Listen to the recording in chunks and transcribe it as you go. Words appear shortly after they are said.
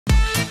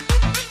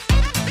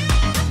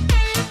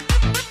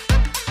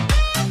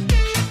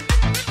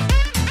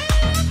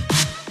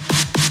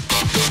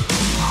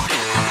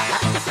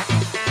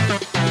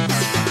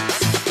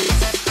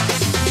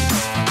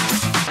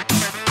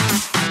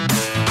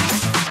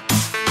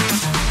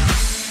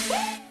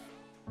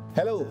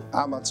Hello,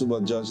 I'm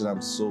Atubo George, and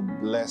I'm so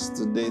blessed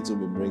today to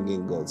be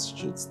bringing God's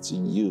truth to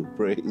you.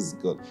 Praise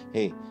God.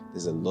 Hey,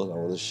 there's a lot I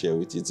want to share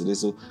with you today,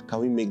 so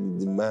can we make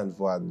the demand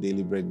for our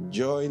daily bread?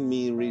 Join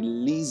me,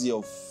 release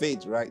your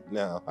faith right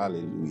now.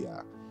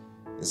 Hallelujah.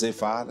 And say,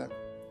 Father,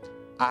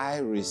 I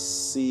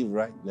receive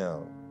right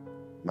now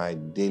my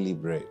daily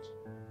bread.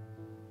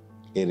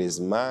 It is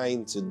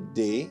mine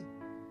today,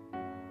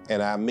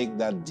 and I make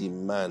that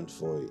demand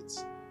for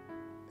it,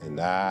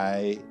 and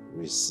I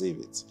receive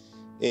it.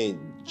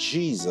 In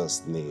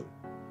Jesus' name,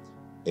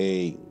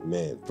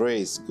 amen.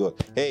 Praise God.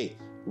 Hey,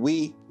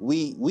 we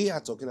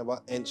are talking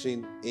about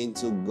entering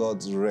into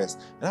God's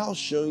rest. And I was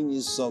showing you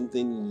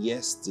something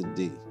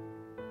yesterday.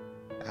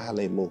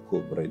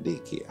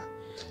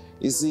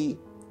 You see,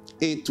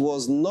 it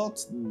was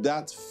not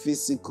that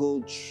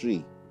physical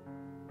tree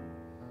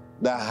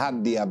that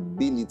had the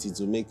ability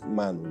to make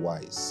man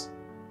wise.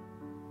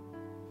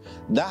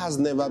 That has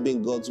never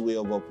been God's way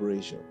of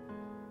operation.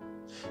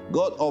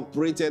 God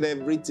operated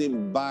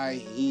everything by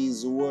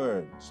His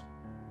word.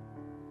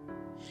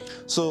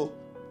 So,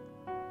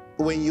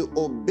 when you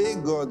obey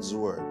God's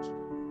word,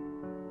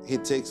 He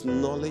takes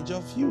knowledge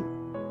of you.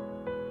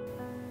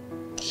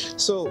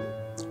 So,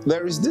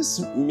 there is this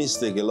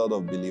mistake a lot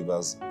of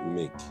believers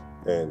make,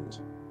 and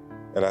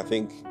I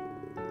think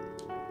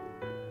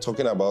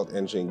talking about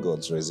entering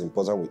God's rest is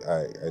important.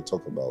 I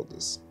talk about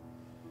this.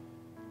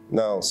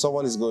 Now,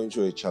 someone is going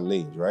through a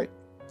challenge, right?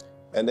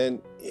 And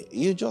then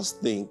you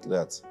just think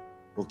that,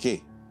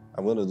 okay,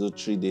 I'm going to do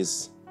 3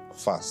 days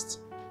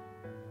fast.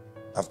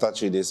 After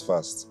 3 days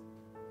fast,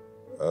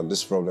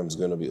 this problem is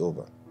going to be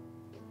over.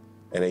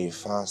 And then you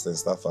fast and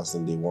start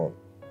fasting day 1,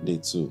 day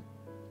 2. And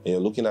you're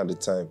looking at the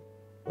time.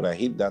 When I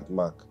hit that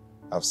mark,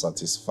 I've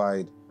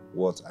satisfied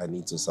what I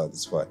need to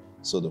satisfy.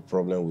 So the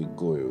problem will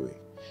go away.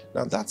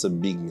 Now that's a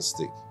big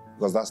mistake,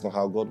 because that's not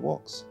how God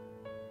works.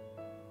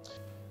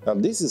 Now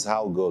this is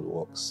how God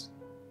works.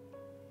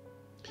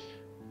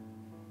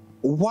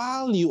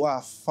 While you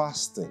are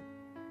fasting,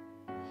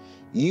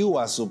 you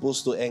are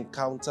supposed to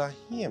encounter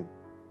Him.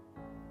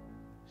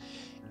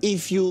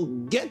 If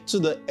you get to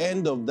the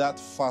end of that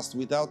fast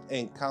without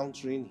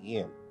encountering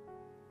Him,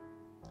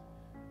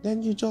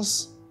 then you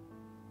just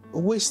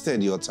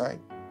wasted your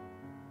time.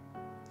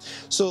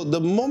 So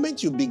the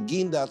moment you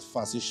begin that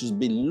fast, you should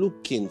be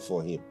looking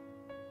for Him.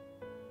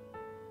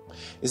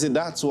 You see,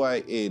 that's why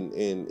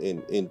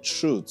in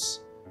truth,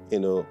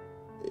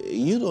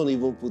 you don't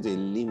even put a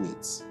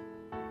limit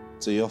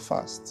to your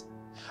fast.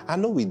 I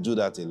know we do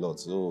that a lot.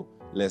 So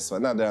let's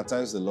fast. Now there are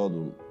times the Lord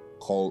will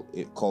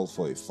call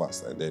for a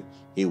fast, and then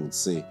He would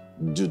say,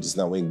 do this.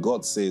 Now when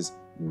God says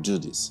do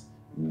this,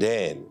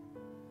 then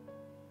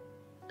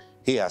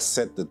He has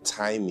set the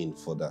timing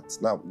for that.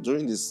 Now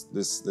during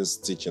this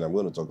teaching, I'm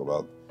going to talk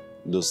about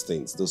those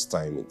things, those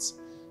timings.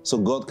 So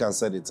God can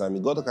set a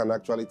timing. God can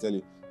actually tell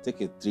you, take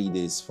a 3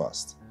 days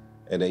fast,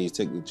 and then you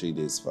take the 3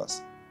 days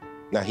fast.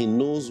 Now He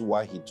knows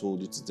why He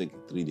told you to take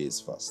a 3 days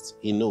fast.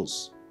 He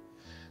knows.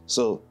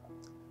 So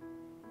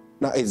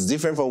now it's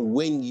different from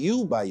when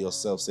you by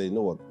yourself say, you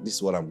know what, this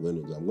is what I'm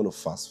going to do. I'm going to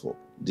fast for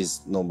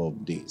this number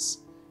of days.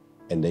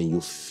 And then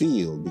you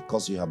feel,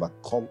 because you have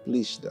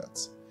accomplished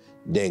that,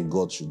 then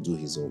God should do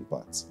His own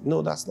part.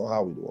 No, that's not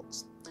how it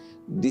works.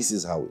 This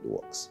is how it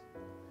works.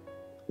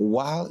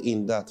 While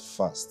in that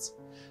fast,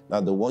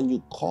 now the one you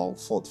call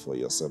forth for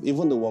yourself,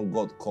 even the one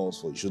God calls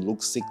for, you should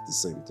look seek the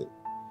same thing.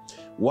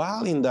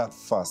 While in that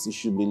fast, you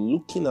should be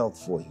looking out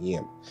for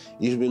Him.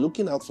 You should be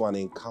looking out for an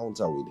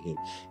encounter with Him.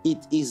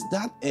 It is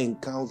that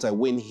encounter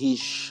when He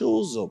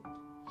shows up.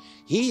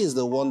 He is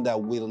the one that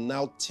will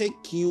now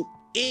take you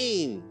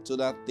into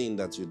that thing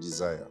that you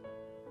desire.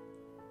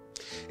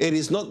 It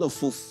is not the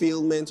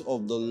fulfillment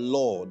of the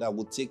law that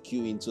will take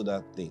you into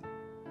that thing.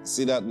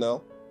 See that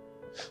now?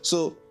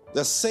 So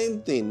the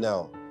same thing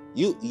now.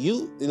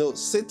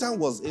 Satan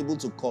was able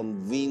to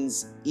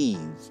convince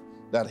Eve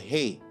that,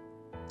 hey,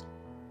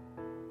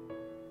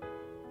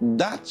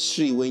 that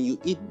tree, when you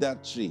eat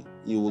that tree,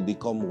 you will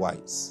become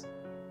wise.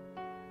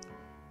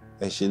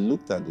 And she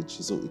looked at the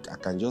tree, so I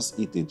can just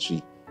eat a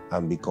tree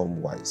and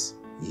become wise.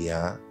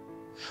 Yeah.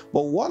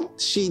 But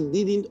what she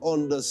didn't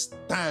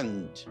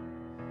understand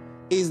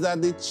is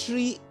that the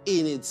tree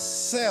in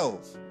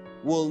itself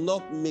will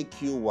not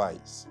make you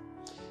wise.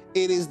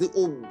 It is the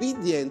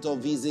obedience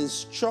of His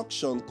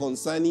instruction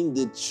concerning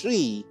the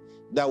tree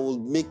that will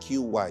make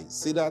you wise.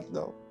 See that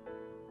now?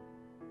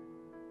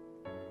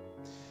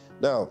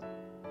 Now,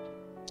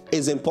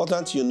 it's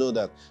important you know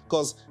that,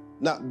 because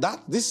now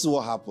this is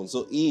what happened.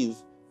 So Eve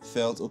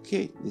felt,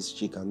 okay, this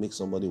tree can make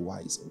somebody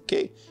wise,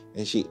 okay?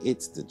 And she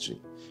ate the tree.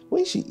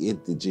 When she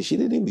ate the tree, she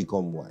didn't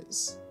become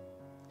wise.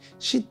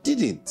 She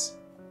didn't.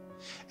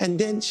 And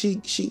then she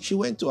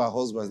went to her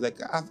husband, like,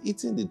 I've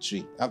eaten the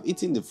tree. I've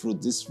eaten the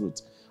fruit, this fruit.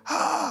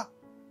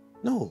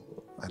 No,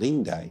 I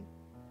didn't die.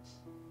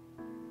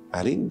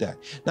 I didn't die.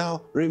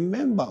 Now,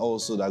 remember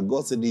also that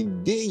God said, the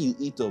day you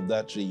eat of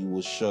that tree, you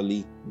will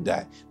surely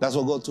die. That's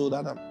what God told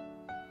Adam.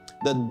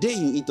 The day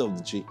you eat of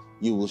the tree,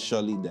 you will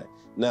surely die.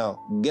 Now,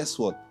 guess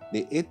what?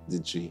 They ate the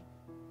tree.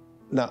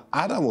 Now,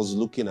 Adam was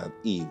looking at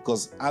Eve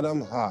because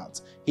Adam's heart,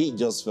 he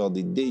just felt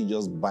the day he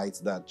just bites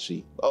that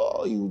tree,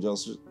 oh, he will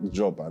just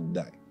drop and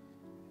die.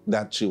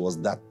 That tree was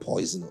that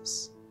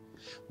poisonous.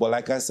 But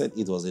like I said,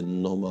 it was a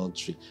normal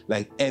tree,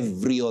 like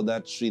every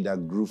other tree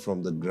that grew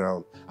from the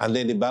ground. And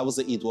then the Bible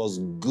said it was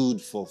good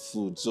for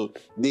food. So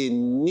they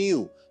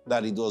knew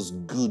that it was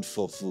good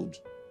for food.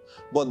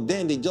 But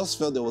then they just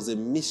felt there was a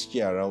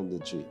mystery around the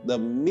tree. The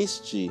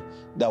mystery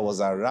that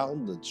was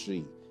around the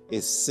tree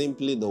is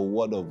simply the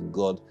word of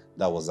God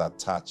that was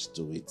attached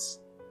to it.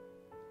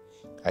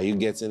 Are you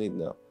getting it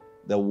now?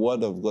 The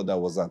word of God that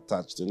was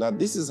attached to it. Now,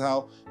 this is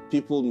how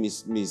people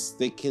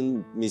mistake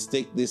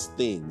these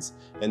things,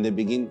 and they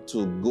begin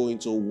to go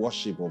into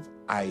worship of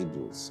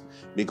idols.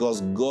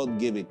 Because God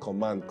gave a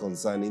command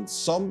concerning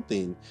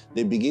something,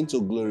 they begin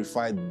to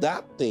glorify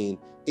that thing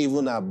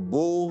even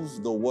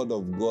above the word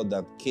of God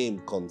that came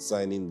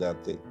concerning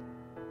that thing.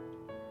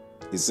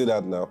 You see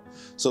that now?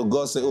 So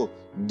God said, oh,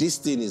 this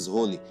thing is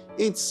holy.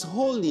 It's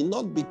holy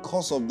not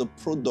because of the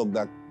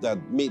product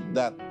that made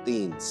that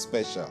thing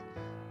special.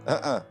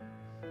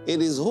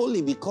 It is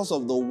holy because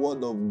of the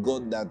word of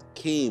God that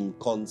came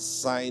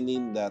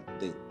concerning that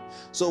thing.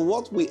 So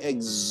what we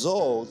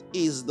exalt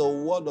is the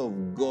word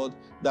of God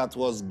that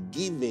was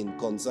given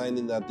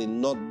concerning that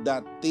thing, not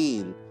that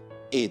thing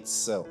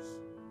itself.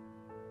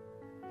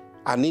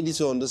 I need you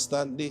to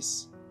understand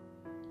this.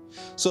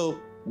 So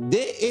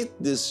they ate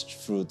this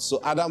fruit. So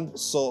Adam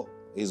saw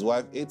his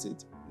wife ate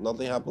it.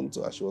 Nothing happened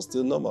to her. She was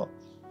still normal.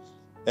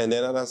 And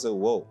then Adam said,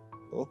 whoa,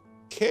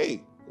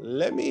 okay,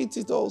 let me eat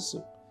it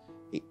also.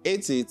 He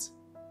ate it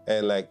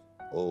and like,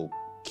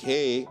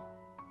 okay.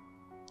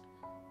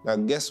 Now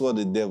guess what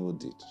the devil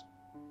did?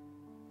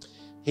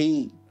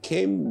 He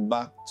came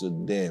back to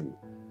them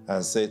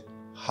and said,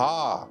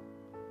 because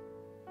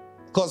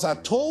I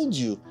told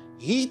you,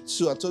 I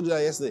told you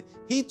that yesterday,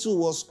 he too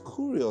was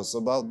curious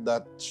about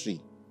that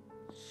tree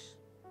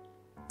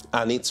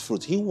and its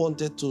fruit. He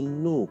wanted to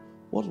know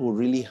what will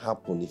really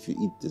happen if you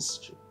eat this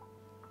tree.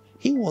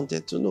 He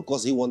wanted to know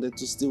because he wanted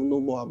to still know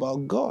more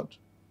about God.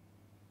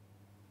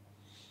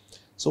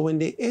 So when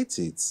they ate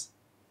it,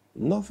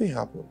 nothing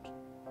happened.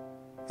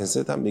 And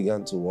Satan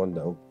began to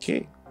wonder,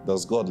 okay,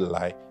 does God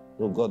lie?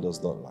 No, God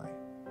does not lie.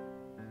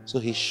 So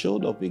he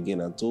showed up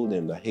again and told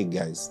them that, hey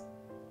guys,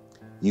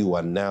 you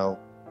are now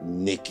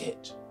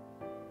naked.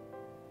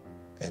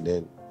 And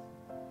then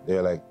they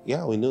were like,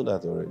 yeah, we know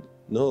that already.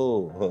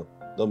 No,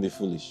 don't be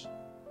foolish.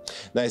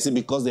 Now you see,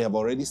 because they have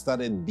already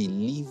started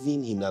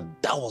believing him, that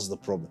was the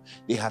problem.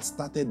 They had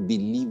started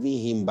believing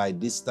him by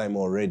this time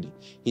already.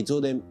 He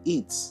told them,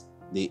 eat.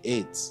 They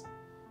ate.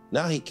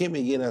 Now he came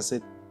again and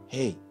said,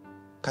 hey,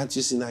 can't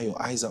you see now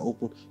your eyes are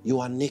open? You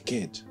are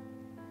naked.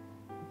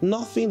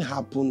 Nothing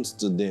happened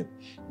to them.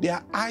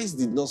 Their eyes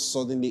did not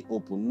suddenly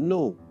open.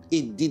 No,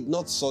 it did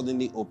not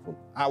suddenly open.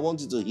 I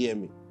want you to hear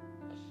me.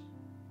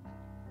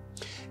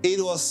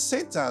 It was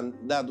Satan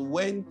that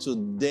went to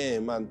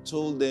them and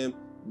told them,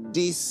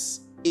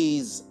 this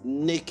is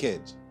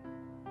naked.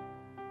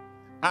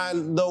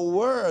 And the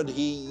word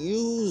he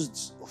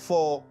used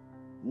for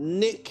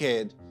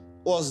naked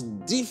was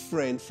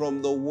different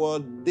from the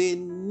word they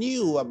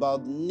knew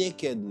about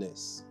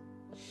nakedness.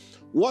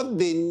 What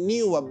they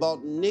knew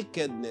about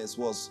nakedness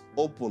was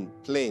open,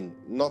 plain,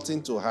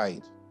 nothing to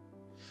hide.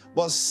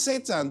 But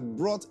Satan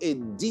brought a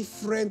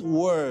different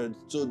word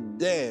to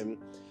them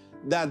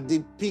that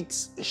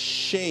depicts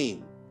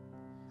shame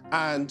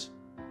and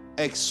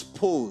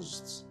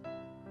exposed.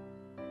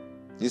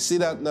 You see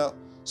that now?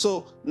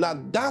 So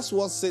now that's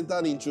what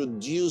Satan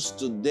introduced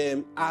to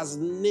them as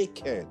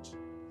naked.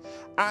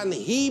 And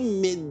he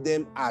made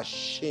them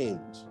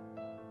ashamed.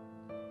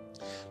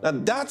 Now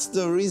that's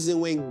the reason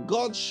when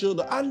God showed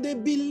up, and they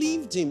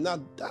believed him.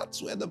 Now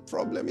that's where the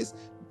problem is.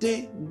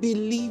 They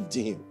believed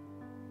him.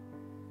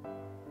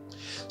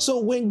 So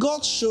when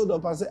God showed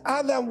up and said,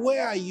 Adam,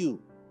 where are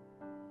you?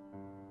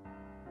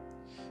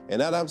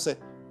 And Adam said,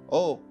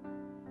 oh,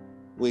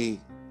 we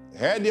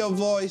heard your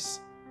voice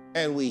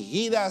and we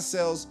hid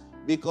ourselves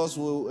because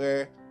we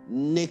were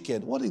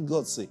naked. What did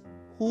God say?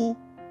 Who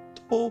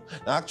told?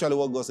 Actually,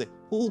 what God said,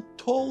 who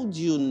told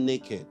you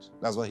naked?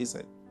 That's what he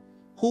said.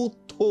 Who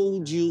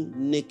told you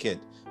naked?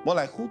 More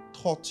like, who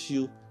taught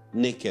you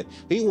naked?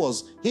 He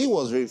was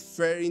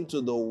referring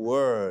to the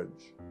word.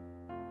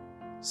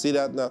 See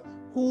that now?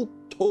 Who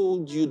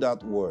told you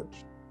that word?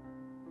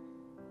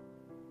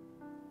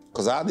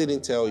 Because I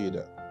didn't tell you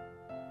that.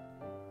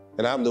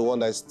 And I'm the one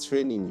that's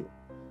training you.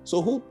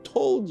 So who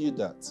told you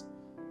that?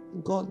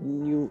 God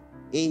knew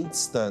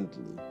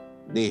instantly.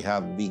 They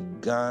have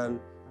begun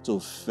to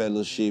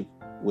fellowship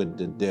with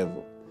the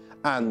devil.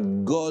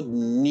 And God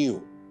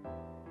knew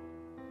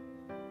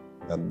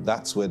that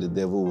that's where the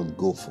devil would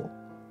go for,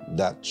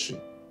 that tree.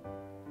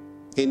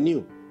 He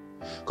knew.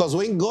 Because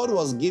when God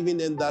was giving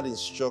them that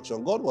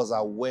instruction, God was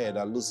aware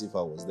that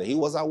Lucifer was there. He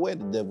was aware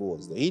the devil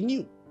was there. He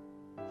knew.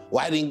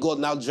 Why didn't God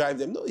now drive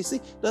them? No, you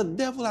see, the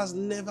devil has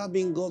never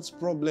been God's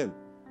problem.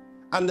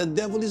 And the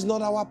devil is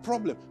not our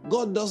problem.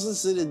 God doesn't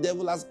see the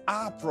devil as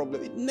our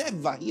problem.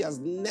 He has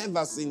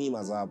never seen him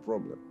as our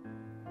problem.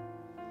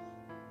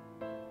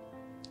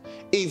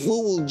 If we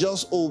will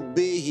just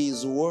obey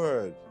his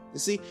word. You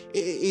see,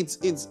 it's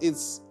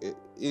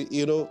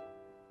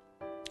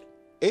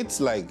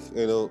like,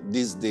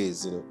 these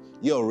days,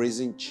 you're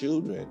raising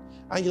children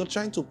and you're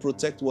trying to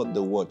protect what they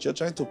watch. You're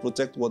trying to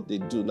protect what they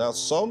do. Now,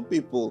 some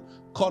people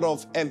cut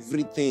off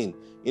everything.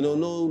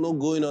 No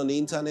going on the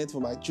internet for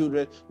my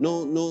children.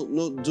 No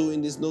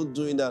doing this, no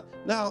doing that.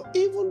 Now,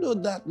 even though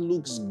that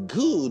looks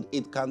good,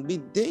 it can be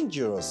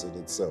dangerous in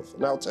itself.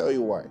 And I'll tell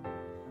you why.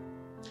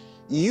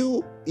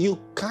 You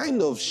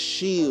kind of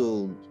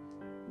shield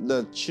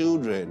the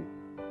children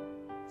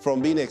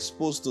from being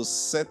exposed to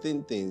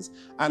certain things,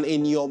 and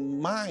in your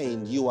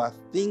mind you are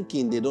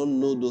thinking they don't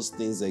know those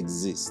things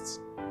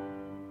exist.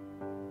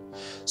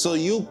 So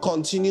you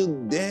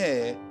continue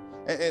there,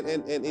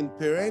 and in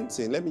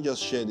parenting, let me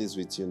just share this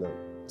with you now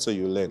so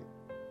you learn.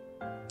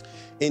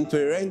 In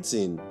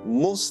parenting,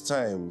 most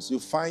times you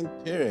find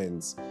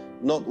parents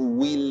not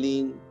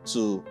willing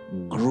to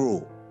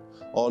grow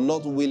or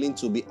not willing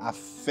to be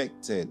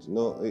affected.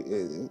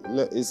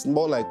 It's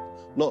more like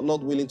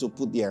not willing to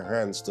put their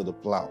hands to the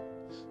plow.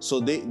 So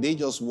they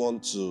just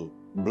want to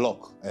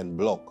block and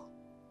block.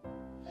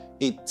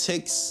 It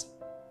takes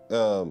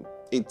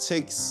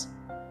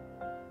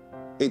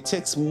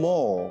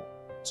more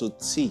to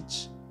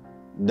teach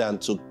than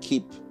to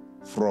keep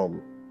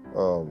from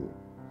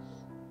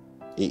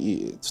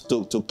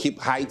to keep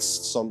hide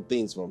some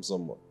things from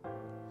someone.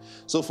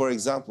 So for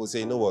example, say,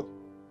 you know what?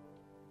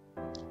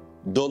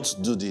 Don't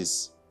do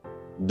this.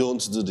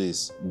 Don't do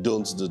this.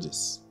 Don't do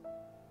this.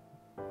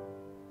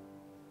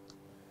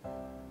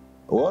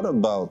 What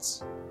about,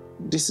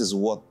 this is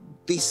what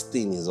this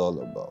thing is all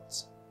about?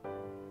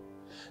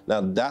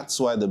 Now, that's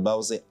why the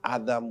Bible says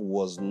Adam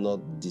was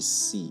not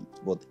deceived,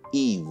 but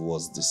Eve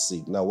was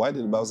deceived. Now, why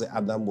did the Bible say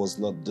Adam was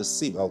not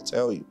deceived? I'll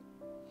tell you.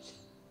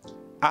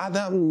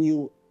 Adam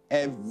knew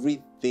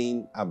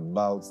everything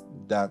about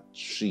that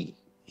tree.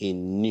 He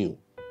knew.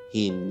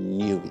 He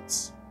knew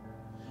it.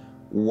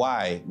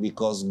 Why?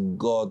 Because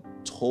God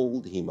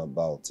told him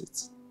about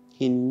it.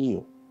 He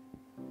knew.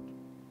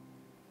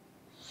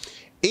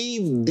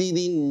 Eve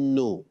didn't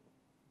know,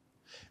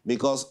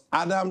 because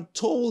Adam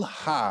told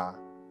her,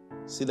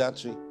 see that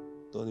tree?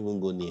 Don't even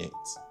go near it.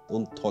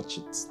 Don't touch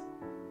it.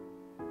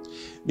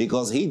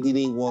 Because he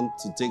didn't want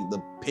to take the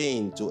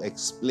pain to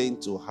explain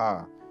to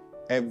her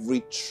every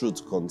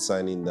truth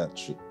concerning that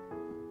tree.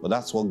 But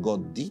that's what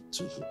God did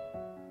to him.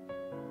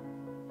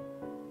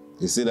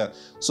 You see that?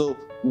 So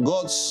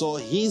God saw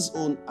his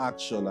own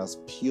action as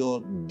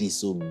pure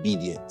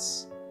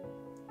disobedience.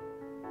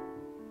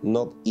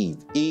 Not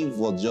Eve. Eve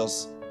was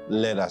just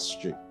led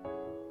astray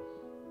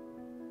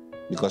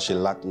because she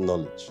lacked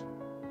knowledge.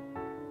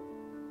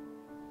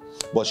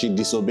 But she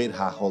disobeyed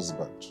her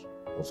husband,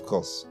 of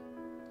course.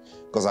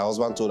 Because her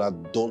husband told her,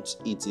 don't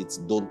eat it,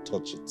 don't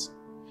touch it.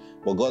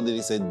 But God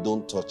didn't say,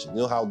 don't touch it.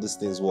 You know how these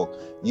things work?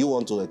 You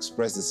want to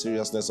express the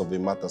seriousness of a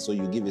matter, so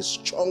you give a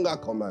stronger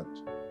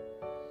command.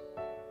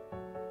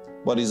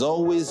 But it's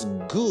always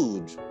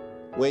good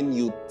when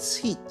you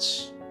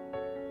teach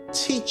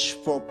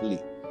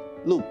properly.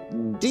 Look,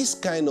 this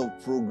kind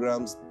of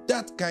programs,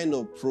 that kind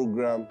of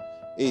program,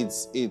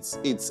 it's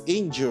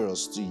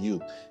injurious to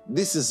you.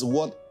 This is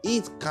what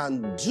it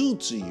can do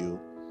to you.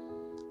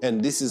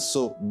 And this is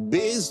so,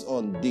 based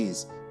on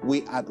this,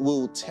 we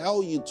will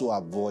tell you to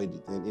avoid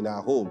it. And in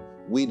our home,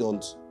 we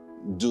don't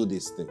do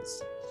these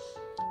things.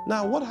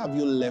 Now, what have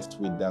you left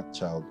with that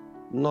child?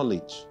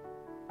 Knowledge.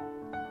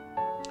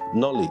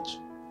 Knowledge.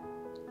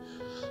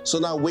 So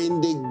now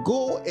when they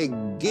go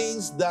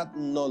against that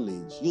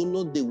knowledge, you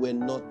know they were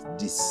not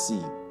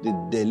deceived. They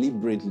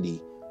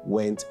deliberately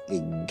went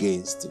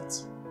against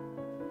it.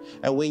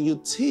 And when you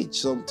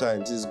teach,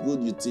 sometimes it's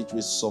good you teach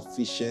with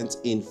sufficient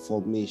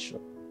information,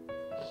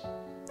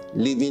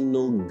 leaving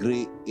no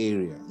gray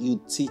area.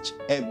 You teach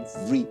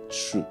every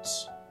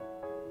truth.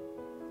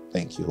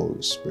 Thank you,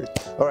 Holy Spirit.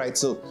 All right,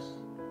 so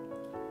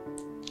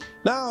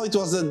now it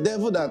was the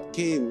devil that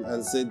came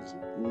and said,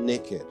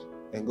 naked.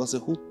 And God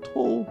said, who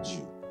told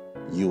you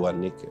you are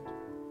naked?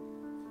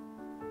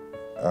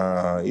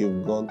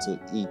 You've gone to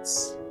eat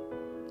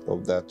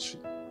of that tree.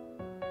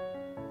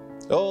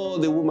 Oh,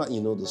 the woman,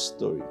 you know the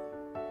story.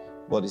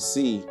 But you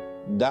see,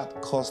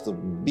 that caused a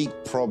big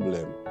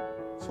problem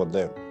for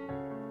them.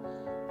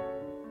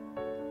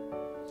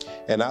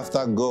 And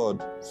after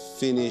God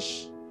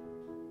finished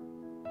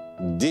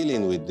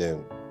dealing with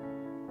them,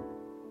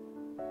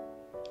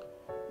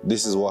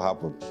 this is what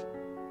happened.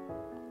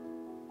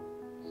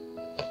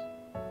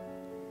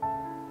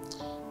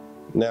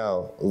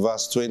 Now,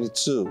 verse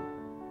 22,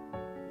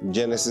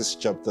 Genesis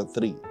chapter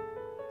 3.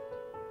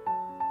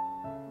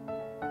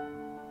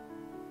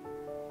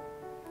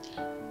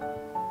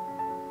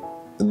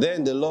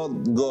 Then the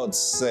Lord God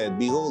said,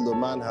 behold, the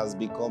man has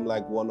become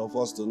like one of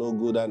us to know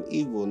good and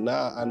evil.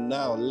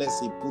 Now,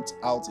 lest he put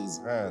out his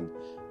hand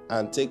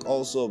and take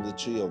also of the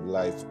tree of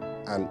life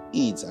and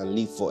eat and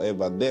live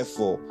forever.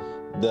 Therefore,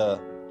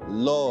 the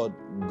Lord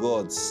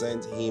God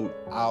sent him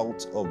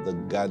out of the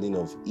Garden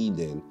of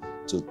Eden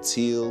to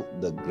till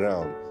the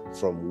ground.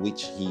 from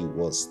which he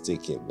was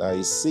taken. Now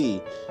you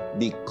see,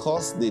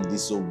 because they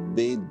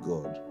disobeyed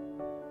God,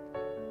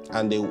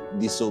 and they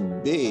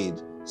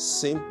disobeyed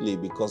simply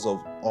because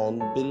of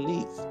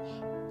unbelief.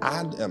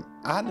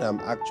 Adam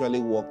actually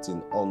walked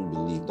in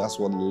unbelief. That's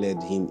what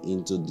led him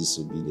into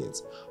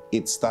disobedience.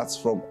 It starts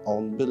from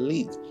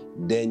unbelief.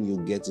 Then you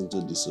get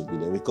into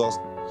disobedience, because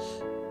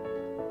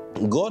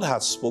God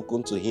had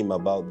spoken to him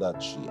about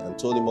that tree and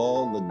told him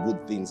all the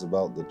good things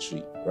about the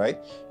tree, right?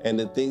 And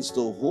the things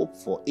to hope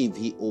for if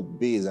he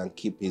obeys and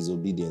keep his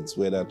obedience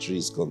where that tree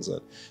is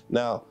concerned.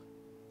 Now,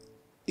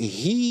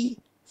 he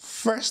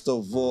first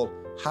of all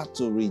had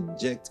to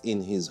reject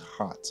in his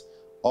heart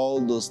all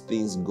those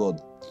things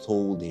God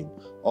told him,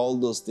 all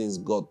those things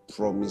God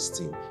promised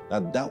him.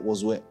 That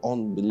was where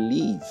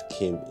unbelief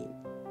came in.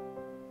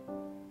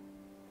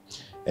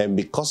 And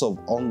because of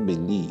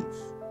unbelief,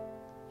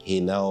 he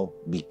now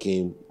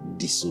became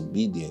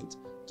disobedient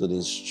to the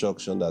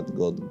instruction that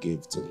God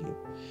gave to him.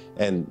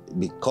 And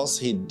because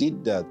he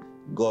did that,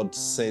 God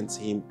sent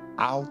him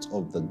out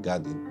of the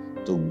garden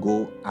to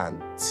go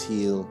and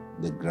till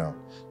the ground.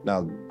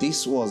 Now,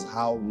 this was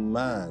how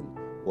man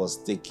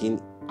was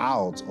taken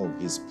out of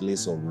his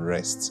place of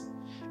rest.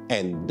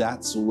 And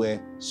that's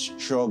where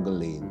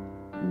struggling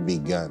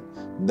began.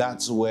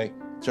 That's where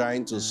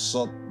trying to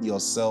sort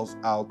yourself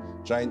out,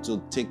 trying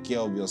to take care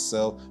of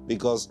yourself,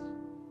 because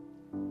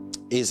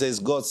it says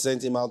God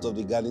sent him out of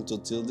the garden to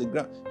till the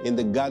ground. In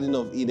the Garden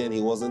of Eden,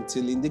 he wasn't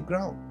tilling the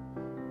ground.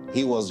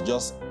 He was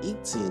just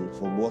eating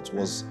from what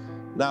was.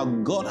 Now,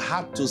 God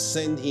had to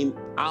send him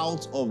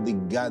out of the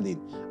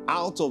garden,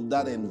 out of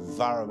that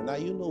environment. Now,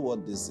 you know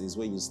what this is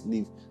when you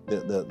leave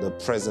the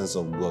presence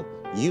of God.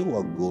 You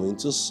are going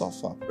to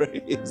suffer.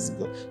 Praise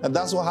God. And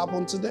that's what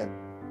happened to them.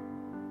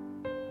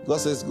 God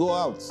says, go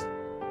out.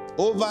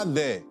 Over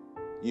there,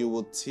 you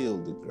will till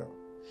the ground.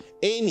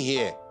 In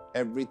here,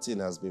 everything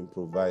has been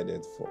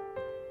provided for.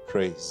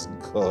 Praise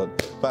God.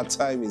 But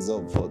time is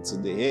up for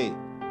today.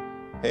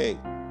 Hey,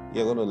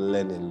 you're going to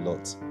learn a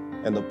lot.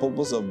 And the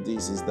purpose of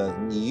this is that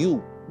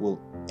you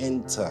will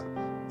enter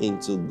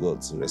into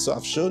God's rest. So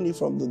I've shown you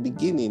from the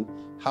beginning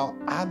how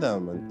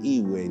Adam and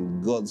Eve were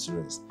in God's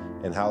rest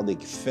and how they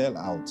fell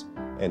out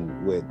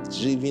and were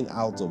driven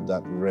out of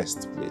that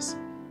rest place.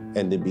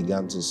 And they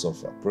began to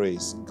suffer.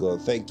 Praise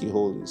God. Thank you,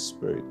 Holy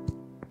Spirit.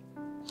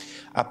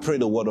 I pray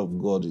the word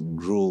of God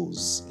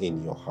grows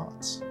in your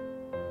heart.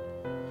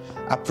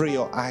 I pray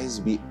your eyes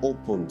be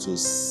open to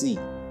see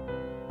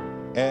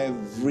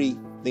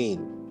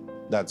everything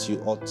that you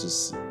ought to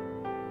see.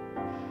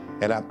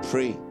 And I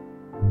pray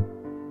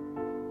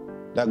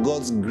that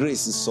God's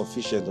grace is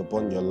sufficient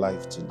upon your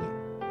life today.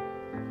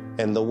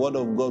 And the word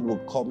of God will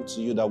come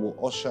to you that will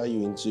usher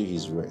you into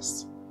his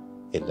rest.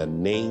 In the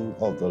name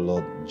of the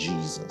Lord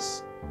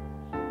Jesus.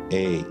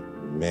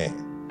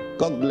 Amen.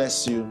 God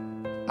bless you.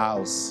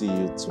 I'll see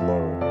you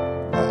tomorrow.